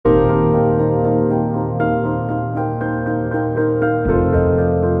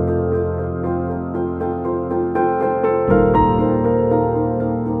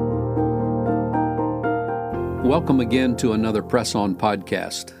Welcome again to another Press On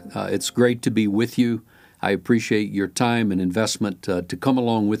podcast. It's great to be with you. I appreciate your time and investment to come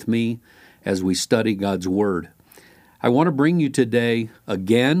along with me as we study God's Word. I want to bring you today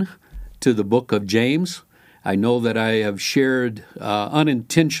again to the book of James. I know that I have shared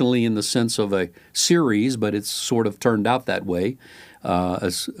unintentionally in the sense of a series, but it's sort of turned out that way,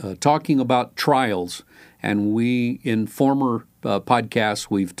 talking about trials. And we, in former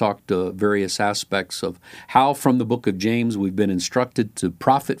podcasts, we've talked various aspects of how from the book of James we've been instructed to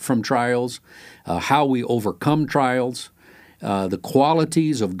profit from trials, how we overcome trials, the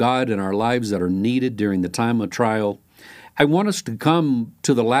qualities of God in our lives that are needed during the time of trial. I want us to come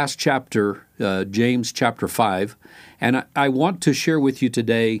to the last chapter, James chapter 5, and I want to share with you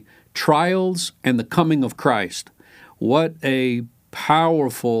today trials and the coming of Christ. What a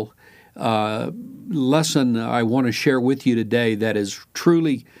powerful lesson I want to share with you today that has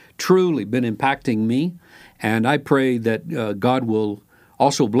truly been impacting me, and I pray that God will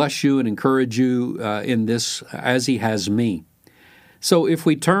also bless you and encourage you in this as He has me. So if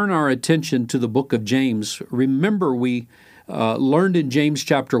we turn our attention to the book of James, remember we learned in James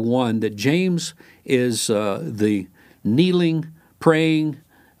chapter 1 that James is the kneeling, praying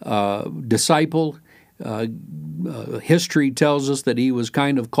disciple. History tells us that he was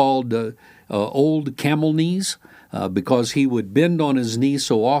kind of called old camel knees because he would bend on his knees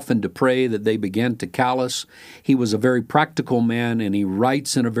so often to pray that they began to callous. He was a very practical man, and he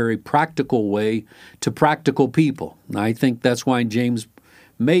writes in a very practical way to practical people. I think that's why James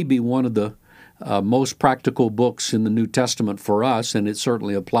may be one of the most practical books in the New Testament for us, and it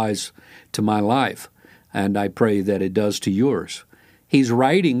certainly applies to my life, and I pray that it does to yours. He's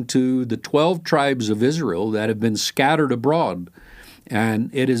writing to the 12 tribes of Israel that have been scattered abroad, and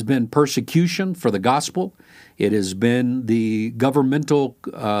it has been persecution for the gospel. It has been the governmental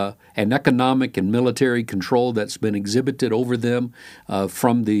and economic and military control that's been exhibited over them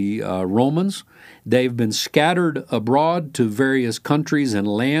from the Romans. They've been scattered abroad to various countries and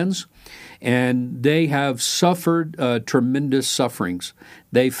lands, and they have suffered tremendous sufferings.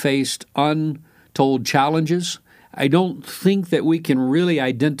 They faced untold challenges. I don't think that we can really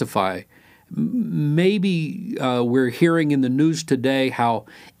identify. Maybe we're hearing in the news today how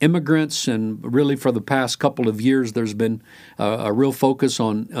immigrants, and really for the past couple of years there's been a real focus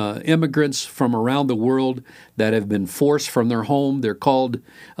on immigrants from around the world that have been forced from their home. They're called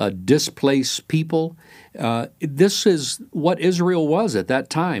displaced people. This is what Israel was at that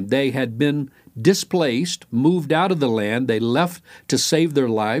time. They had been displaced, moved out of the land. They left to save their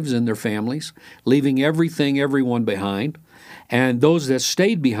lives and their families, leaving everyone behind. And those that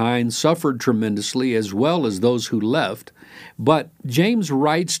stayed behind suffered tremendously, as well as those who left. But James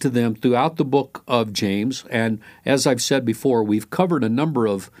writes to them throughout the book of James, and as I've said before, we've covered a number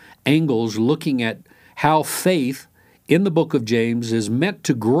of angles looking at how faith in the book of James is meant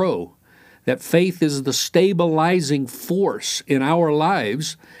to grow, that faith is the stabilizing force in our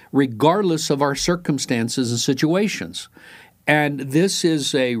lives, regardless of our circumstances and situations. And this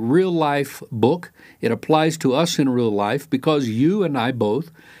is a real-life book. It applies to us in real life because you and I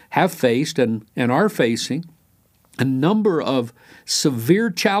both have faced and are facing a number of severe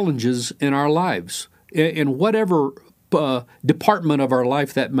challenges in our lives, in whatever department of our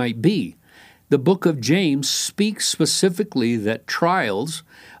life that might be. The book of James speaks specifically that trials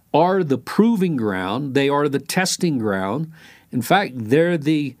are the proving ground. They are the testing ground. In fact, they're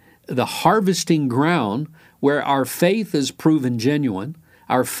the harvesting ground where our faith is proven genuine,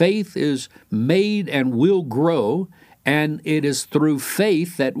 our faith is made and will grow, and it is through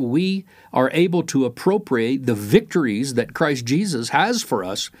faith that we are able to appropriate the victories that Christ Jesus has for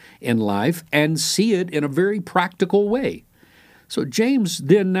us in life and see it in a very practical way. So James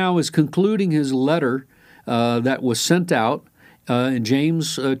then now is concluding his letter that was sent out in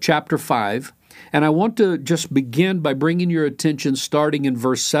James chapter 5, and I want to just begin by bringing your attention starting in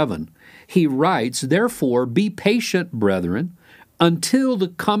verse 7. He writes, "Therefore be patient, brethren, until the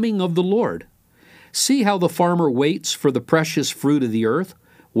coming of the Lord. See how the farmer waits for the precious fruit of the earth,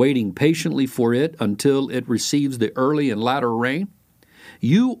 waiting patiently for it until it receives the early and latter rain.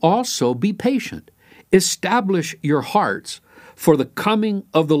 You also be patient. Establish your hearts, for the coming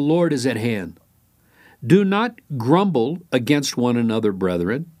of the Lord is at hand. Do not grumble against one another,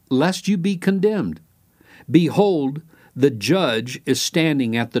 brethren, lest you be condemned. Behold, the judge is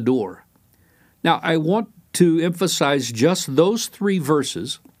standing at the door." Now, I want to emphasize just those three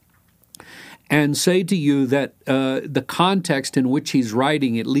verses and say to you that the context in which he's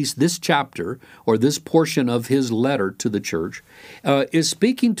writing at least this chapter or this portion of his letter to the church is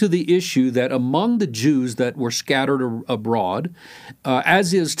speaking to the issue that among the Jews that were scattered abroad,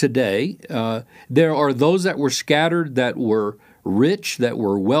 as is today, there are those that were scattered that were rich, that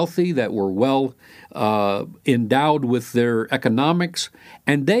were wealthy, that were well endowed with their economics,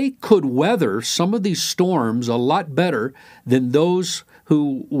 and they could weather some of these storms a lot better than those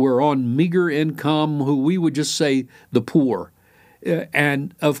who were on meager income, who we would just say the poor.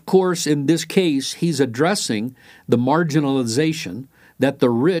 And of course, in this case, he's addressing the marginalization that the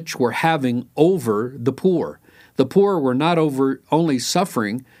rich were having over the poor. The poor were not only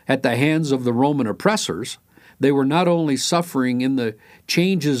suffering at the hands of the Roman oppressors, they were not only suffering in the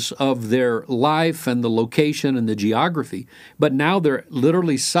changes of their life and the location and the geography, but now they're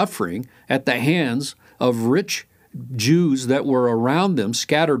literally suffering at the hands of rich Jews that were around them,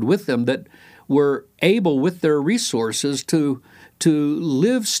 scattered with them, that were able with their resources to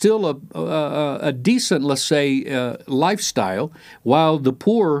live still a decent, let's say, lifestyle, while the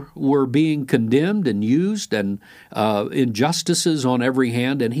poor were being condemned and used, and injustices on every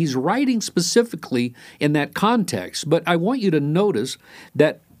hand. And he's writing specifically in that context. But I want you to notice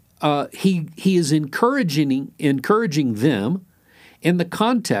that he is encouraging them in the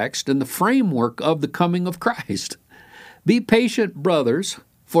context and the framework of the coming of Christ. Be patient, brothers,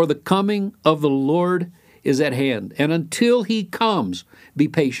 for the coming of the Lord is at hand. And until he comes, be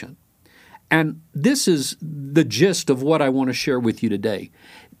patient. And this is the gist of what I want to share with you today.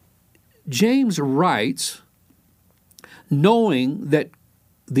 James writes, knowing that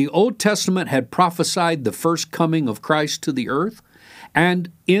the Old Testament had prophesied the first coming of Christ to the earth,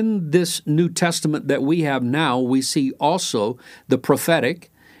 and in this New Testament that we have now, we see also the prophetic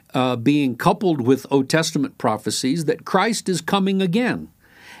being coupled with Old Testament prophecies that Christ is coming again.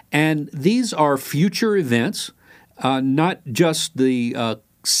 And these are future events, not just the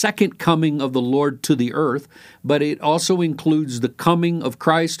second coming of the Lord to the earth, but it also includes the coming of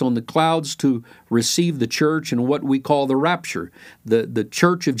Christ on the clouds to receive the church and what we call the rapture. The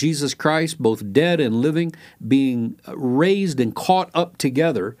church of Jesus Christ, both dead and living, being raised and caught up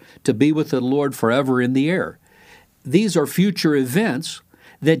together to be with the Lord forever in the air. These are future events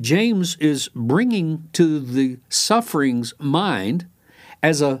that James is bringing to the suffering's mind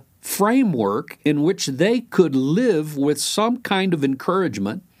as a framework in which they could live with some kind of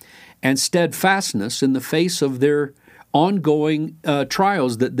encouragement and steadfastness in the face of their ongoing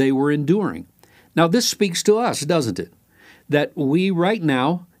trials that they were enduring. Now, this speaks to us, doesn't it? That we right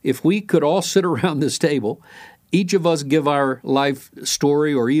now, if we could all sit around this table, each of us give our life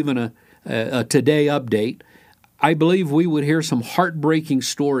story or even a today update, I believe we would hear some heartbreaking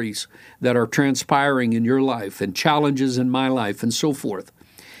stories that are transpiring in your life and challenges in my life and so forth.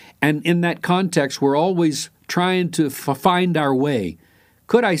 And in that context, we're always trying to find our way.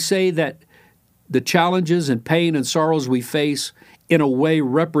 Could I say that the challenges and pain and sorrows we face in a way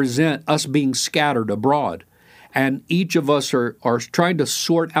represent us being scattered abroad? And each of us are trying to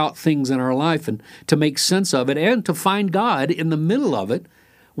sort out things in our life and to make sense of it and to find God in the middle of it,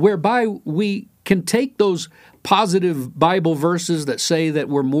 whereby we can take those positive Bible verses that say that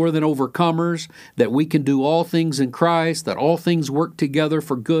we're more than overcomers, that we can do all things in Christ, that all things work together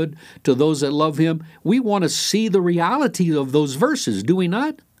for good to those that love Him. We want to see the reality of those verses, do we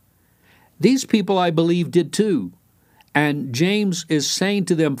not? These people, I believe, did too. And James is saying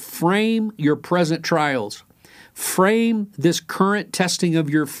to them, frame your present trials. Frame this current testing of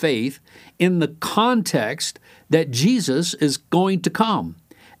your faith in the context that Jesus is going to come,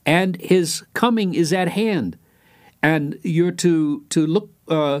 and His coming is at hand. And you're to look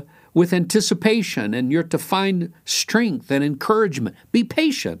with anticipation, and you're to find strength and encouragement. Be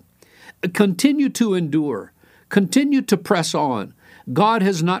patient. Continue to endure. Continue to press on. God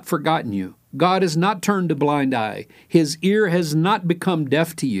has not forgotten you. God has not turned a blind eye. His ear has not become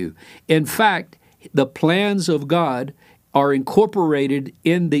deaf to you. In fact, the plans of God are incorporated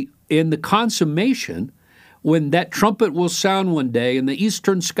in the consummation when that trumpet will sound one day and the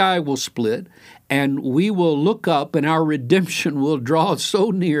eastern sky will split and we will look up and our redemption will draw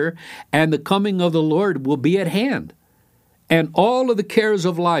so near and the coming of the Lord will be at hand. And all of the cares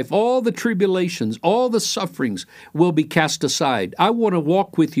of life, all the tribulations, all the sufferings will be cast aside. I want to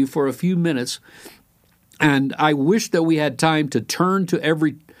walk with you for a few minutes, and I wish that we had time to turn to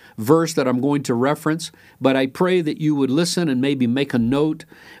every verse that I'm going to reference, but I pray that you would listen and maybe make a note.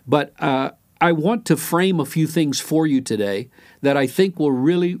 But I want to frame a few things for you today that I think will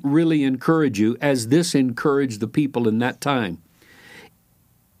really, really encourage you, as this encouraged the people in that time.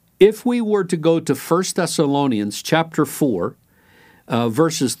 If we were to go to 1 Thessalonians chapter 4,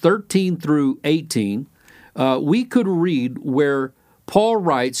 verses 13 through 18, we could read where Paul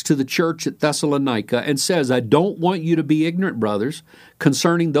writes to the church at Thessalonica and says, I don't want you to be ignorant, brothers,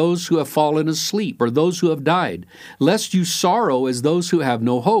 concerning those who have fallen asleep or those who have died, lest you sorrow as those who have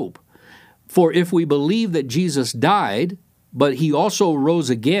no hope. For if we believe that Jesus died, but he also rose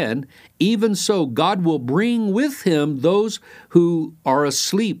again, even so God will bring with him those who are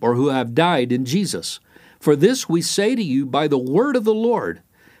asleep or who have died in Jesus. For this we say to you by the word of the Lord,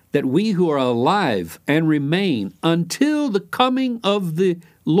 that we who are alive and remain until the coming of the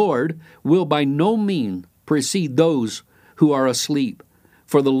Lord will by no means precede those who are asleep.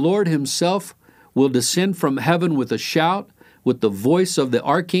 For the Lord himself will descend from heaven with a shout, with the voice of the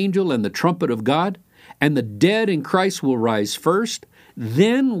archangel and the trumpet of God, and the dead in Christ will rise first.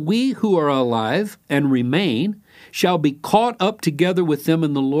 Then we who are alive and remain shall be caught up together with them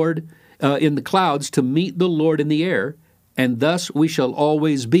in the Lord, in the clouds, to meet the Lord in the air, and thus we shall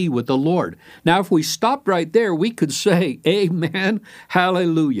always be with the Lord. Now, if we stopped right there, we could say, amen,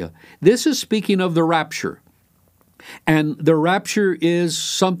 hallelujah. This is speaking of the rapture. And the rapture is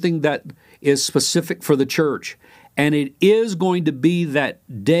something that is specific for the church. And it is going to be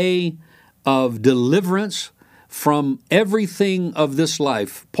that day of deliverance from everything of this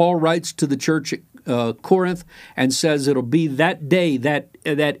life. Paul writes to the church at Corinth and says it'll be that day,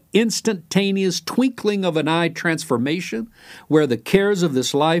 that instantaneous twinkling of an eye transformation where the cares of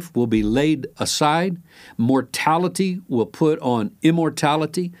this life will be laid aside, mortality will put on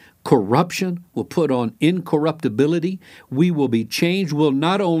immortality, corruption will put on incorruptibility. We will be changed. We'll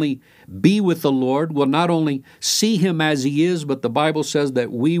not only be with the Lord, we'll not only see him as he is, but the Bible says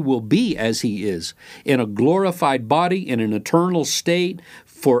that we will be as he is, in a glorified body, in an eternal state,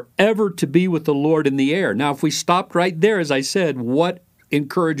 forever to be with the Lord in the air. Now, if we stopped right there, as I said, what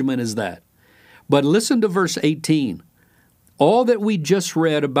encouragement is that? But listen to verse 18. All that we just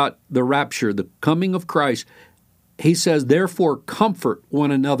read about the rapture, the coming of Christ, he says, therefore comfort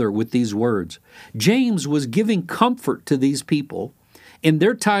one another with these words. James was giving comfort to these people in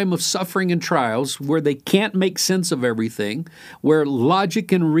their time of suffering and trials, where they can't make sense of everything, where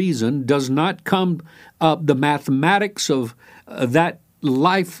logic and reason does not come up, the mathematics of that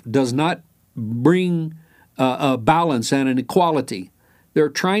life does not bring a balance and an equality. They're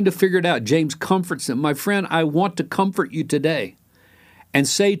trying to figure it out. James comforts them. My friend, I want to comfort you today and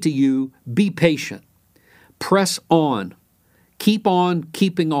say to you, be patient. Press on. Keep on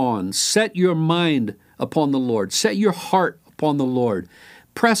keeping on. Set your mind upon the Lord. Set your heart upon the Lord.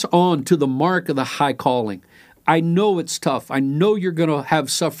 Press on to the mark of the high calling. I know it's tough. I know you're going to have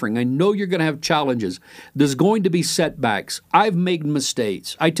suffering. I know you're going to have challenges. There's going to be setbacks. I've made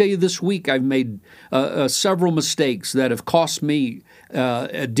mistakes. I tell you, this week I've made several mistakes that have cost me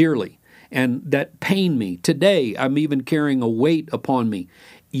dearly and that pain me. Today, I'm even carrying a weight upon me.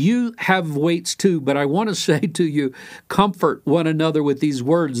 You have weights too, but I want to say to you, comfort one another with these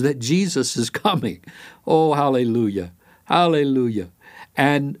words that Jesus is coming. Oh, hallelujah. Hallelujah.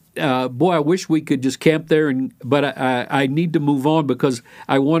 And boy, I wish we could just camp there, but I need to move on because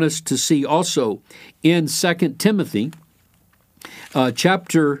I want us to see also in 2 Timothy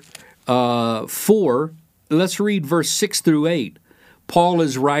chapter 4, let's read verse 6 through 8. Paul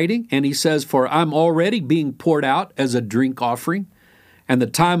is writing, and he says, for I'm already being poured out as a drink offering, and the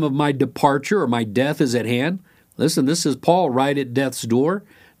time of my departure or my death is at hand. Listen, this is Paul right at death's door.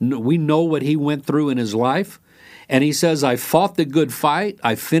 We know what he went through in his life. And he says, I fought the good fight.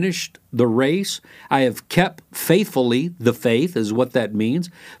 I finished the race. I have kept faithfully the faith, is what that means.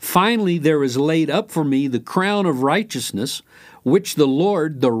 Finally, there is laid up for me the crown of righteousness, which the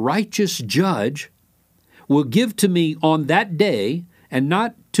Lord, the righteous judge, will give to me on that day, and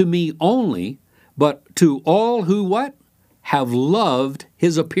not to me only, but to all who what? Have loved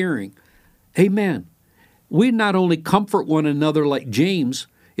his appearing. Amen. We not only comfort one another like James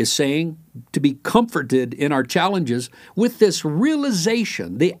is saying, to be comforted in our challenges with this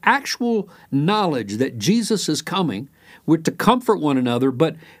realization, the actual knowledge that Jesus is coming. We're to comfort one another,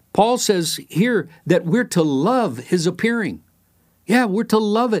 but Paul says here that we're to love his appearing. Yeah, we're to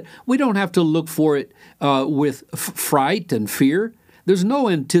love it. We don't have to look for it with fright and fear. There's no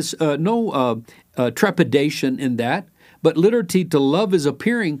trepidation in that. But literally to love his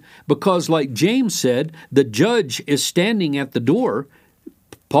appearing, because like James said, the judge is standing at the door.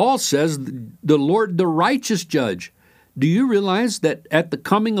 Paul says, the Lord, the righteous judge. Do you realize that at the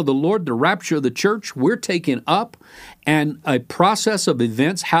coming of the Lord, the rapture of the church, we're taken up, and a process of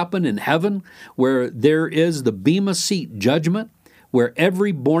events happen in heaven where there is the Bema Seat judgment, where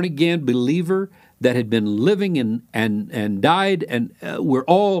every born-again believer that had been living and died, and we're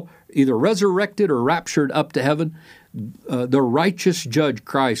all either resurrected or raptured up to heaven. the righteous judge,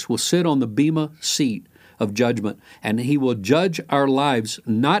 Christ, will sit on the bema seat of judgment, and he will judge our lives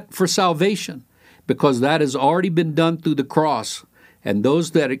not for salvation, because that has already been done through the cross, and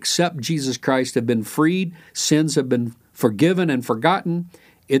those that accept Jesus Christ have been freed, sins have been forgiven and forgotten.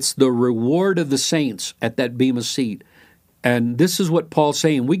 It's the reward of the saints at that bema seat. And this is what Paul's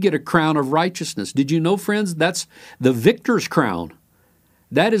saying. We get a crown of righteousness. Did you know, friends, that's the victor's crown?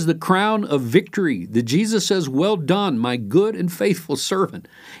 That is the crown of victory. That Jesus says, well done, my good and faithful servant.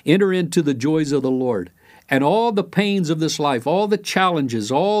 Enter into the joys of the Lord. And all the pains of this life, all the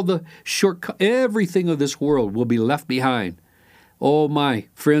challenges, all the everything of this world will be left behind. Oh my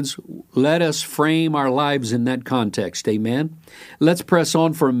friends, let us frame our lives in that context. Amen. Let's press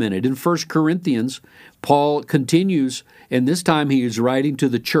on for a minute. In 1 Corinthians, Paul continues, and this time he is writing to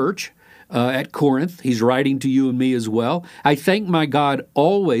the church at Corinth. He's writing to you and me as well. I thank my God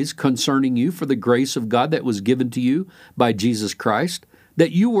always concerning you for the grace of God that was given to you by Jesus Christ,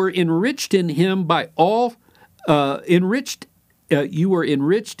 that you were enriched in him by all, you were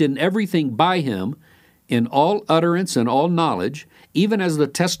enriched in everything by him, in all utterance and all knowledge, even as the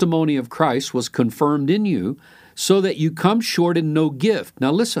testimony of Christ was confirmed in you, so that you come short in no gift.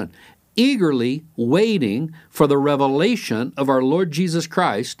 Now listen, eagerly waiting for the revelation of our Lord Jesus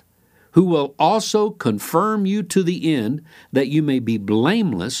Christ, who will also confirm you to the end, that you may be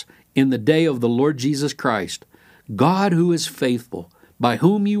blameless in the day of the Lord Jesus Christ. God, who is faithful, by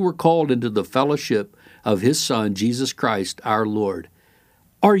whom you were called into the fellowship of his Son, Jesus Christ, our Lord.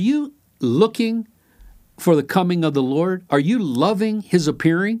 Are you looking for the coming of the Lord? Are you loving his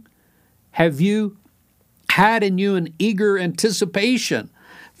appearing? Have you had in you an eager anticipation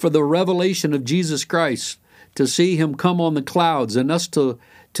for the revelation of Jesus Christ, to see him come on the clouds and us to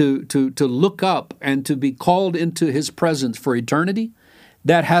look up and to be called into his presence for eternity?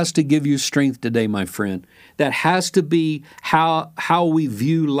 That has to give you strength today, my friend. That has to be how we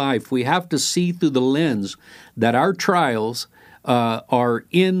view life. We have to see through the lens that our trials are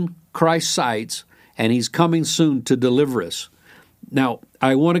in Christ's sights, and he's coming soon to deliver us. Now,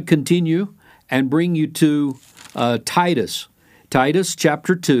 I want to continue and bring you to Titus. Titus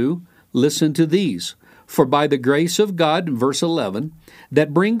chapter 2, listen to these. For by the grace of God, in verse 11,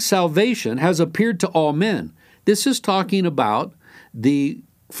 that brings salvation has appeared to all men. This is talking about the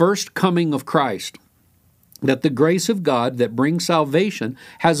first coming of Christ, that the grace of God that brings salvation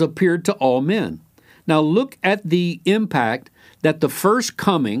has appeared to all men. Now look at the impact that the first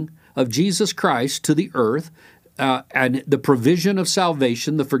coming of Jesus Christ to the earth and the provision of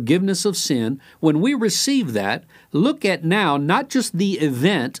salvation, the forgiveness of sin, when we receive that, look at now not just the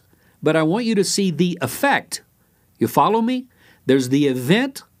event, but I want you to see the effect. You follow me? There's the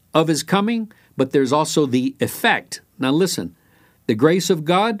event of his coming, but there's also the effect. Now listen, the grace of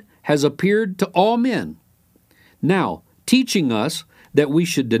God has appeared to all men. Now, teaching us that we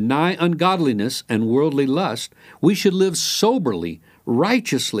should deny ungodliness and worldly lust, we should live soberly,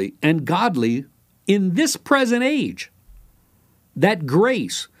 righteously, and godly in this present age. That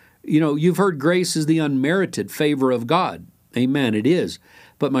grace, you've heard grace is the unmerited favor of God. Amen, it is.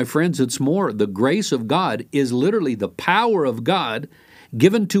 But my friends, it's more. The grace of God is literally the power of God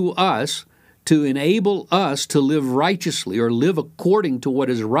given to us to enable us to live righteously or live according to what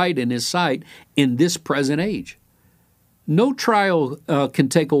is right in his sight in this present age. No trial can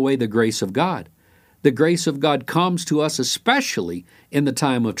take away the grace of God. The grace of God comes to us especially in the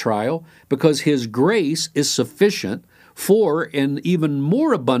time of trial because his grace is sufficient for and even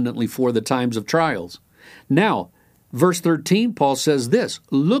more abundantly for the times of trials. Now, verse 13, Paul says this,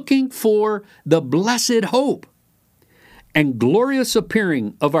 looking for the blessed hope and glorious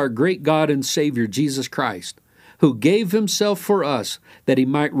appearing of our great God and Savior, Jesus Christ, who gave himself for us that he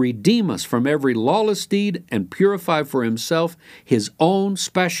might redeem us from every lawless deed and purify for himself his own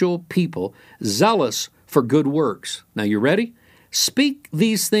special people, zealous for good works. Now you ready? Speak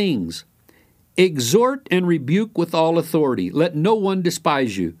these things. Exhort and rebuke with all authority. Let no one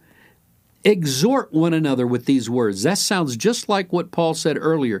despise you. Exhort one another with these words. That sounds just like what Paul said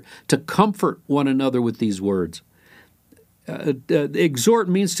earlier, to comfort one another with these words. Exhort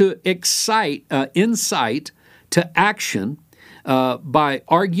means to incite to action by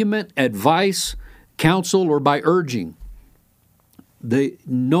argument, advice, counsel, or by urging.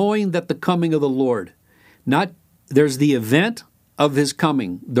 Knowing that the coming of the Lord, there's the event of his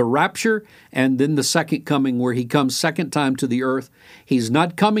coming, the rapture, and then the second coming where he comes second time to the earth. He's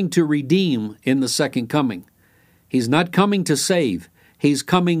not coming to redeem in the second coming. He's not coming to save. He's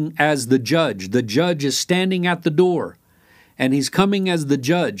coming as the judge. The judge is standing at the door. And he's coming as the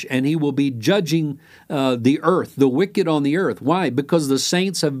judge, and he will be judging the earth, the wicked on the earth. Why? Because the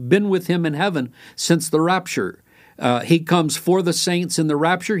saints have been with him in heaven since the rapture. He comes for the saints in the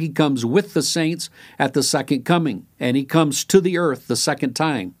rapture. He comes with the saints at the second coming. And he comes to the earth the second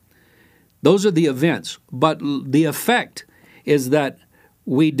time. Those are the events. But the effect is that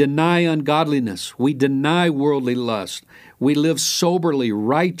we deny ungodliness. We deny worldly lust. We live soberly,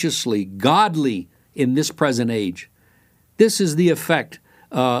 righteously, godly in this present age. This is the effect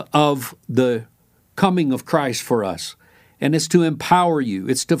of the coming of Christ for us. And it's to empower you.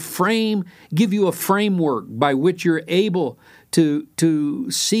 It's to give you a framework by which you're able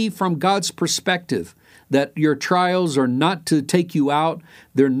to see from God's perspective that your trials are not to take you out.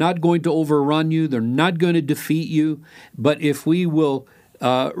 They're not going to overrun you. They're not going to defeat you. But if we will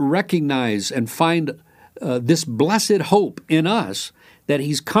recognize and find this blessed hope in us that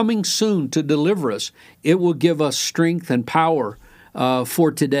He's coming soon to deliver us, it will give us strength and power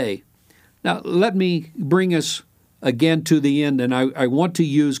for today. Now, let me bring us again to the end, and I want to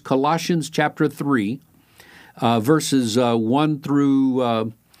use Colossians chapter 3, verses 1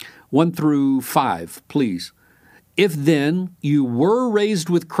 through 5, please. If then you were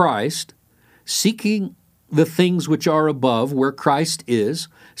raised with Christ, seeking the things which are above, where Christ is,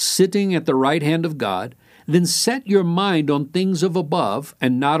 sitting at the right hand of God, then set your mind on things of above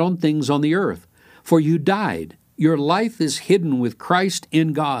and not on things on the earth. For you died. Your life is hidden with Christ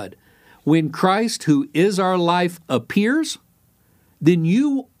in God. When Christ, who is our life, appears, then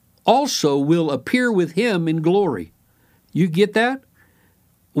you also will appear with Him in glory. You get that?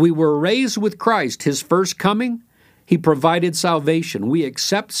 We were raised with Christ. His first coming, He provided salvation. We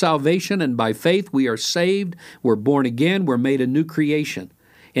accept salvation, and by faith we are saved. We're born again. We're made a new creation.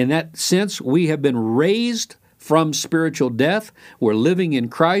 In that sense, we have been raised from spiritual death. We're living in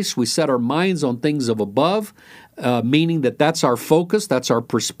Christ. We set our minds on things of above, meaning that that's our focus, that's our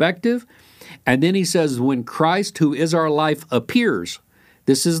perspective. And then he says, when Christ, who is our life, appears,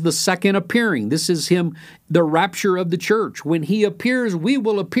 this is the second appearing. This is Him, the rapture of the church. When He appears, we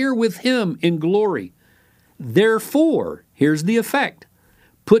will appear with Him in glory. Therefore, here's the effect,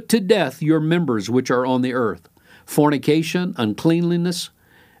 put to death your members which are on the earth, fornication, uncleanliness,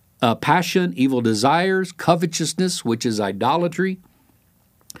 passion, evil desires, covetousness, which is idolatry.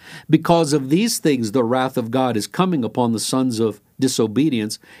 Because of these things, the wrath of God is coming upon the sons of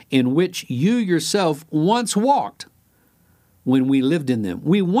disobedience, in which you yourself once walked when we lived in them.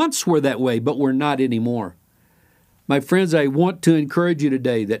 We once were that way, but we're not anymore. My friends, I want to encourage you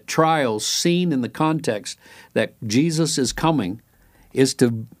today that trials seen in the context that Jesus is coming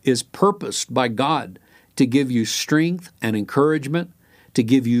is purposed by God to give you strength and encouragement, to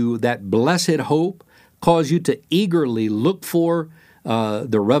give you that blessed hope, cause you to eagerly look for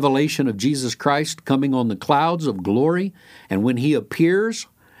the revelation of Jesus Christ coming on the clouds of glory. And when He appears,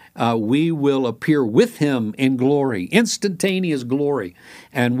 we will appear with Him in glory, instantaneous glory,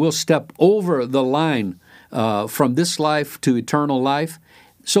 and we'll step over the line from this life to eternal life.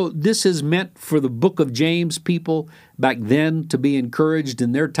 So this is meant for the book of James people back then to be encouraged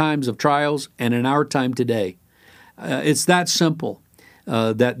in their times of trials and in our time today. It's that simple,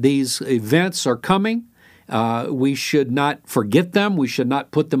 that these events are coming. We should not forget them. We should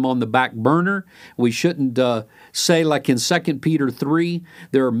not put them on the back burner. We shouldn't say, like in 2 Peter 3,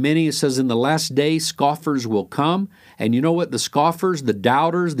 there are many, it says, in the last day, scoffers will come. And you know what? The scoffers, the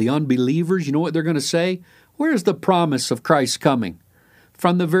doubters, the unbelievers, you know what they're going to say? Where's the promise of Christ coming?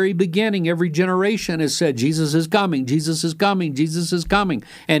 From the very beginning, every generation has said, Jesus is coming, Jesus is coming, Jesus is coming,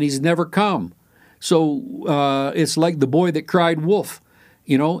 and He's never come. So it's like the boy that cried wolf.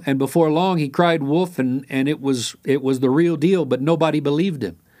 You know, and before long he cried wolf, and it was the real deal, but nobody believed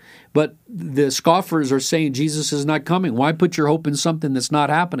him. But the scoffers are saying Jesus is not coming. Why put your hope in something that's not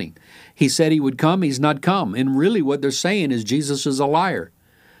happening? He said He would come, He's not come. And really what they're saying is Jesus is a liar.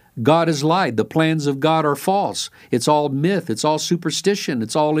 God has lied. The plans of God are false. It's all myth. It's all superstition.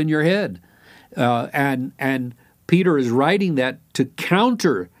 It's all in your head. And Peter is writing that to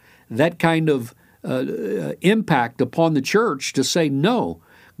counter that kind of impact upon the church, to say, no,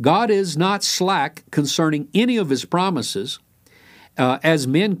 God is not slack concerning any of His promises, as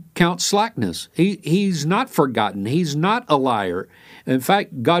men count slackness. He's not forgotten. He's not a liar. In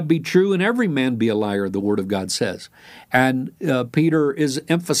fact, God be true and every man be a liar, the Word of God says. And Peter is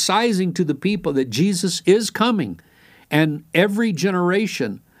emphasizing to the people that Jesus is coming, and every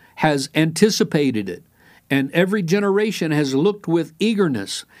generation has anticipated it. And every generation has looked with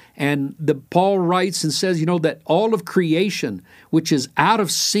eagerness. And Paul writes and says, you know, that all of creation, which is out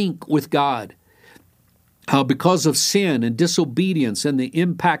of sync with God, because of sin and disobedience and the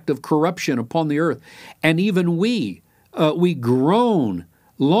impact of corruption upon the earth, and even we groan,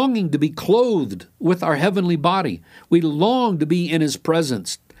 longing to be clothed with our heavenly body. We long to be in His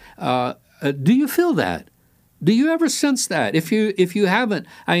presence. Do you feel that? Do you ever sense that? If you haven't,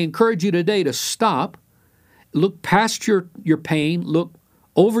 I encourage you today to stop, look past your pain, look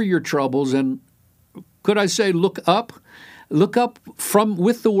over your troubles, and could I say look up? Look up from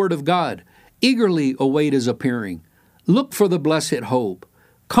with the Word of God. Eagerly await His appearing. Look for the blessed hope.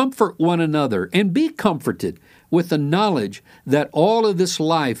 Comfort one another and be comforted with the knowledge that all of this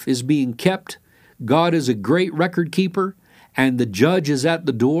life is being kept. God is a great record keeper, and the judge is at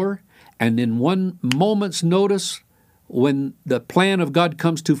the door. And in one moment's notice, when the plan of God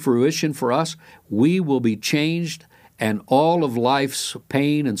comes to fruition for us, we will be changed, and all of life's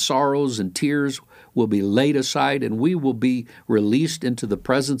pain and sorrows and tears will be laid aside, and we will be released into the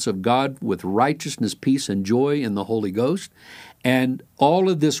presence of God with righteousness, peace, and joy in the Holy Ghost. And all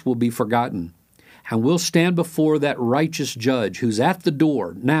of this will be forgotten. And we'll stand before that righteous judge who's at the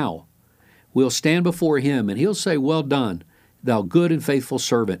door now. We'll stand before Him, and He'll say, "Well done, thou good and faithful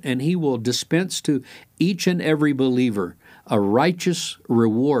servant." And He will dispense to each and every believer a righteous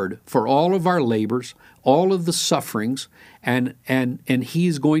reward for all of our labors, all of the sufferings, and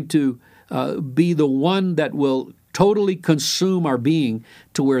He's going to be the one that will totally consume our being,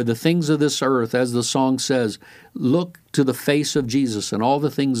 to where the things of this earth, as the song says, look to the face of Jesus, and all the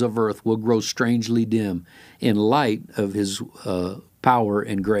things of earth will grow strangely dim in light of His power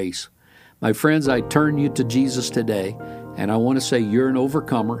and grace. My friends, I turn you to Jesus today, and I want to say you're an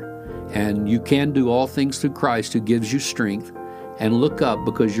overcomer, and you can do all things through Christ who gives you strength. And look up,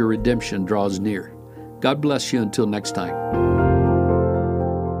 because your redemption draws near. God bless you until next time.